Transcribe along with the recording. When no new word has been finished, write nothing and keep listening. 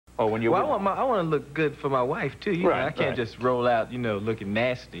Oh, when you're... Well, I want to look good for my wife, too. You know, I can't just roll out, you know, looking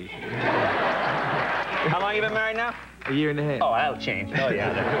nasty. How long you been married now? A year and a half. Oh, that'll change. Oh,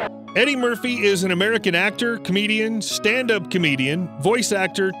 yeah. Eddie Murphy is an American actor, comedian, stand-up comedian, voice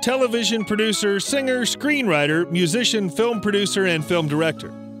actor, television producer, singer, screenwriter, musician, film producer, and film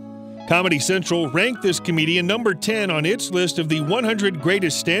director. Comedy Central ranked this comedian number 10 on its list of the 100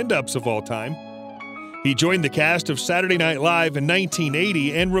 greatest stand-ups of all time. He joined the cast of Saturday Night Live in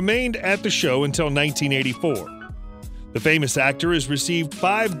 1980 and remained at the show until 1984. The famous actor has received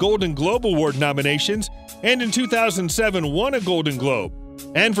 5 Golden Globe Award nominations and in 2007 won a Golden Globe.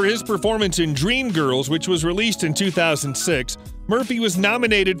 And for his performance in Dreamgirls, which was released in 2006, Murphy was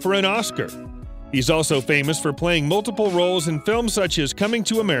nominated for an Oscar. He's also famous for playing multiple roles in films such as Coming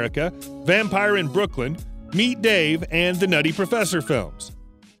to America, Vampire in Brooklyn, Meet Dave, and the Nutty Professor films.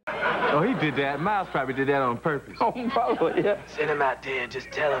 Oh, he did that. Miles probably did that on purpose. Oh, probably, yeah. Send him out there and just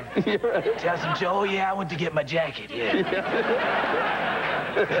tell him. Tell him, Joe, yeah, I went to get my jacket, yeah.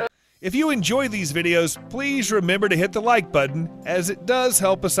 If you enjoy these videos, please remember to hit the like button, as it does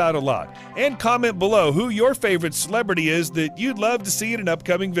help us out a lot. And comment below who your favorite celebrity is that you'd love to see in an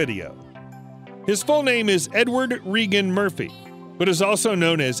upcoming video. His full name is Edward Regan Murphy, but is also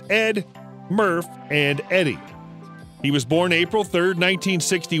known as Ed, Murph, and Eddie. He was born April 3,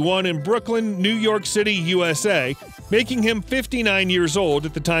 1961 in Brooklyn, New York City, USA, making him 59 years old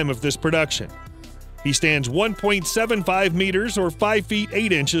at the time of this production. He stands 1.75 meters or 5 feet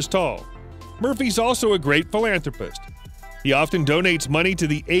 8 inches tall. Murphy's also a great philanthropist. He often donates money to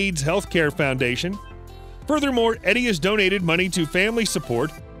the AIDS Healthcare Foundation. Furthermore, Eddie has donated money to family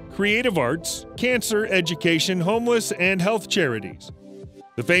support, creative arts, cancer, education, homeless, and health charities.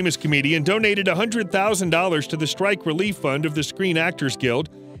 The famous comedian donated $100,000 to the Strike Relief Fund of the Screen Actors Guild,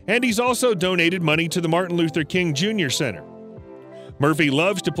 and he's also donated money to the Martin Luther King Jr. Center. Murphy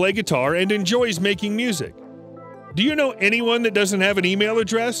loves to play guitar and enjoys making music. Do you know anyone that doesn't have an email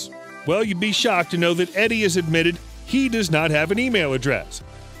address? Well, you'd be shocked to know that Eddie has admitted he does not have an email address.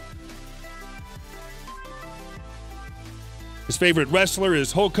 His favorite wrestler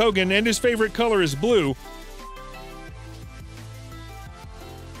is Hulk Hogan, and his favorite color is blue.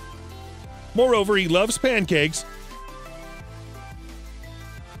 Moreover, he loves pancakes,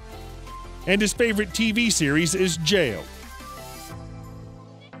 and his favorite TV series is Jail.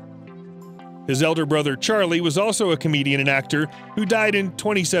 His elder brother Charlie was also a comedian and actor who died in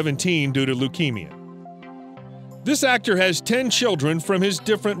 2017 due to leukemia. This actor has 10 children from his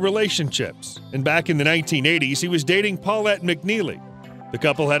different relationships, and back in the 1980s he was dating Paulette McNeely. The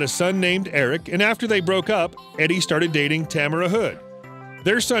couple had a son named Eric, and after they broke up, Eddie started dating Tamara Hood.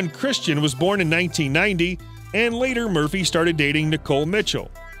 Their son Christian was born in 1990, and later Murphy started dating Nicole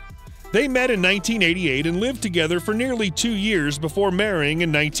Mitchell. They met in 1988 and lived together for nearly 2 years before marrying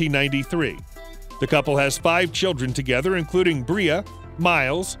in 1993. The couple has 5 children together, including Bria,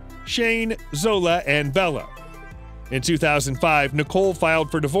 Miles, Shane, Zola, and Bella. In 2005, Nicole filed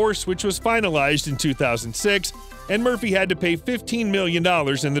for divorce, which was finalized in 2006, and Murphy had to pay $15 million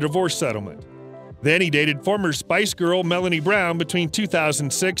in the divorce settlement. Then he dated former Spice Girl Melanie Brown between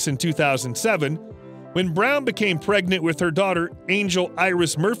 2006 and 2007. When Brown became pregnant with her daughter, Angel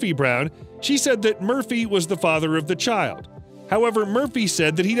Iris Murphy Brown, she said that Murphy was the father of the child. However, Murphy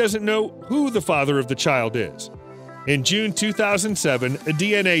said that he doesn't know who the father of the child is. In June 2007, a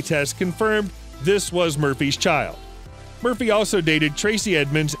DNA test confirmed this was Murphy's child. Murphy also dated Tracy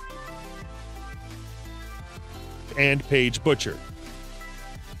Edmonds and Paige Butcher.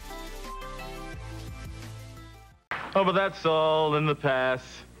 Oh, but that's all in the past.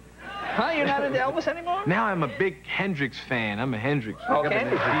 Huh? You're not into Elvis anymore? Now I'm a big Hendrix fan. I'm a Hendrix fan. Okay.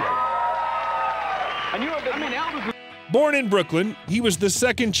 And you're a big... Elvis... Born in Brooklyn, he was the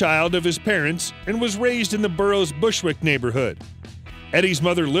second child of his parents and was raised in the borough's Bushwick neighborhood. Eddie's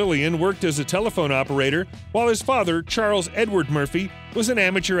mother, Lillian, worked as a telephone operator, while his father, Charles Edward Murphy, was an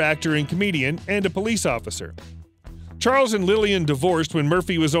amateur actor and comedian and a police officer. Charles and Lillian divorced when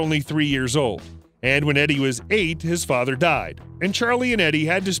Murphy was only 3 years old, and when Eddie was 8, his father died, and Charlie and Eddie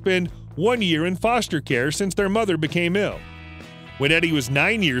had to spend 1 year in foster care since their mother became ill. When Eddie was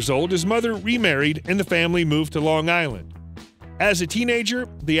 9 years old, his mother remarried and the family moved to Long Island. As a teenager,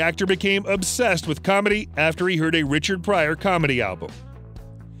 the actor became obsessed with comedy after he heard a Richard Pryor comedy album.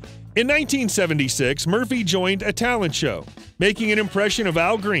 In 1976, Murphy joined a talent show, making an impression of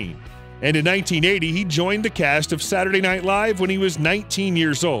Al Green, and in 1980 he joined the cast of Saturday Night Live when he was 19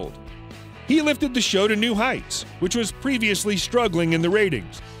 years old. He lifted the show to new heights, which was previously struggling in the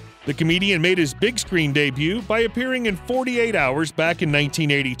ratings. The comedian made his big screen debut by appearing in 48 Hours back in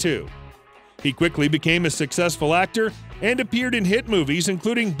 1982. He quickly became a successful actor and appeared in hit movies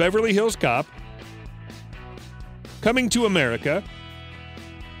including Beverly Hills Cop, Coming to America,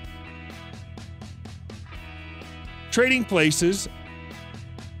 Trading Places,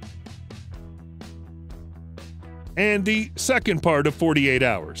 and the second part of 48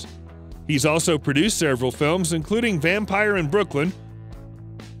 Hours. He's also produced several films, including Vampire in Brooklyn,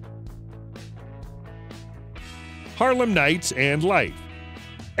 Harlem Nights, and Life.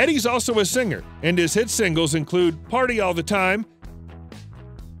 Eddie's also a singer, and his hit singles include Party All the Time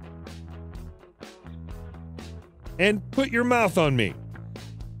and Put Your Mouth on Me.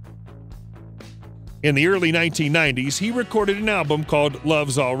 In the early 1990s, he recorded an album called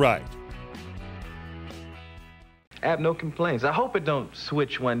Love's All Right. I have no complaints. I hope it don't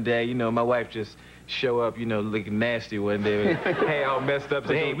switch one day. You know, my wife just show up, you know, looking nasty one day. Hey, all messed up.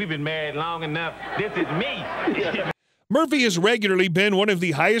 Say, hey, we've been married long enough. This is me. Murphy has regularly been one of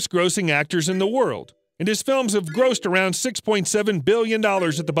the highest-grossing actors in the world, and his films have grossed around $6.7 billion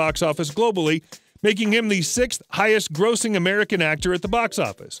at the box office globally, making him the sixth highest-grossing American actor at the box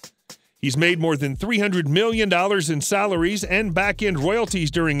office. He's made more than $300 million in salaries and back-end royalties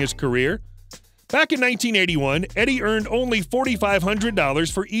during his career. Back in 1981, Eddie earned only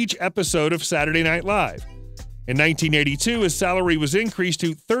 $4,500 for each episode of Saturday Night Live. In 1982, his salary was increased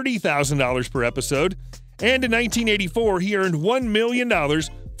to $30,000 per episode, and in 1984, he earned $1 million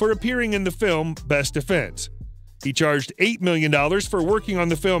for appearing in the film Best Defense. He charged $8 million for working on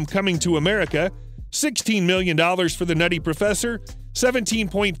the film Coming to America, $16 million for The Nutty Professor,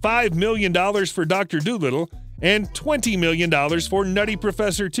 $17.5 million for Dr. Dolittle, and $20 million for Nutty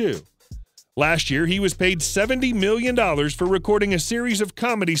Professor 2. Last year, he was paid $70 million for recording a series of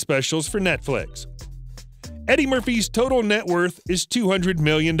comedy specials for Netflix. Eddie Murphy's total net worth is $200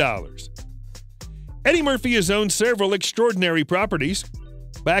 million. Eddie Murphy has owned several extraordinary properties.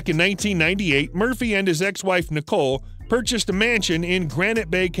 Back in 1998, Murphy and his ex-wife Nicole purchased a mansion in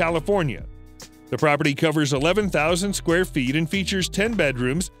Granite Bay, California. The property covers 11,000 square feet and features 10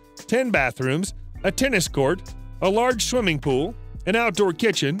 bedrooms, 10 bathrooms, a tennis court, a large swimming pool, an outdoor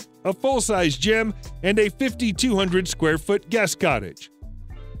kitchen, a full-size gym, and a 5,200 square foot guest cottage.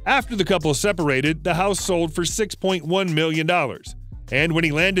 After the couple separated, the house sold for $6.1 million. And when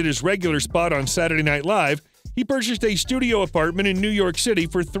he landed his regular spot on Saturday Night Live, he purchased a studio apartment in New York City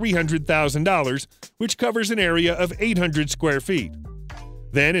for $300,000, which covers an area of 800 square feet.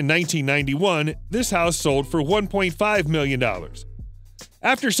 Then, in 1991, this house sold for $1.5 million.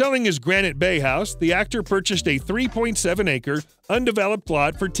 After selling his Granite Bay house, the actor purchased a 3.7-acre, undeveloped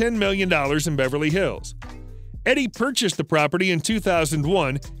lot for $10 million in Beverly Hills. Eddie purchased the property in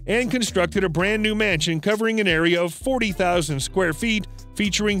 2001 and constructed a brand new mansion covering an area of 40,000 square feet,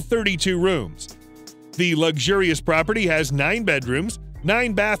 featuring 32 rooms. The luxurious property has 9 bedrooms,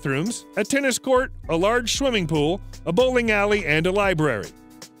 9 bathrooms, a tennis court, a large swimming pool, a bowling alley, and a library.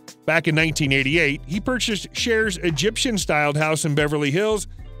 Back in 1988, he purchased Cher's Egyptian-styled house in Beverly Hills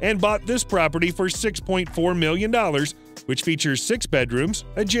and bought this property for $6.4 million, which features 6 bedrooms,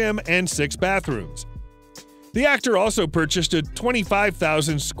 a gym, and 6 bathrooms. The actor also purchased a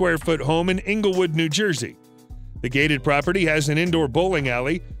 25,000 square foot home in Englewood, New Jersey. The gated property has an indoor bowling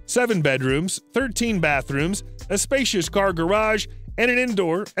alley, 7 bedrooms, 13 bathrooms, a spacious car garage, and an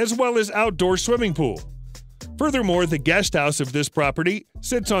indoor as well as outdoor swimming pool. Furthermore, the guest house of this property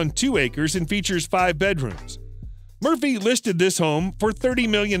sits on 2 acres and features 5 bedrooms. Murphy listed this home for $30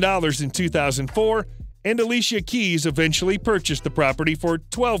 million in 2004, and Alicia Keys eventually purchased the property for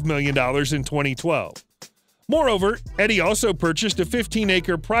 $12 million in 2012. Moreover, Eddie also purchased a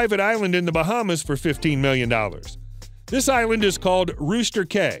 15-acre private island in the Bahamas for $15 million. This island is called Rooster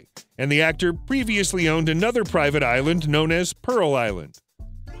Cay, and the actor previously owned another private island known as Pearl Island.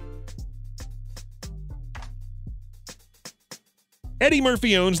 Eddie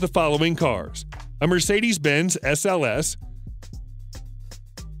Murphy owns the following cars: a Mercedes-Benz SLS,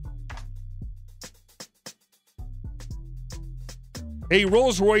 a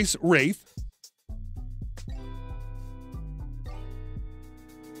Rolls-Royce Wraith,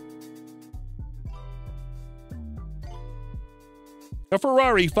 a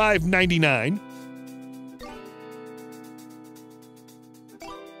Ferrari 599,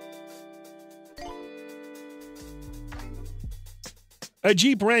 a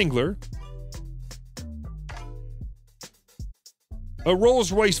Jeep Wrangler, a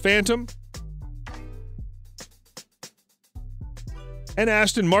Rolls-Royce Phantom, an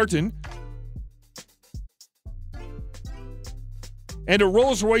Aston Martin, and a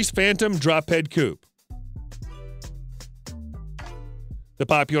Rolls-Royce Phantom drop-head coupe. The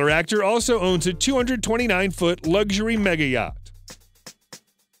popular actor also owns a 229-foot luxury mega yacht.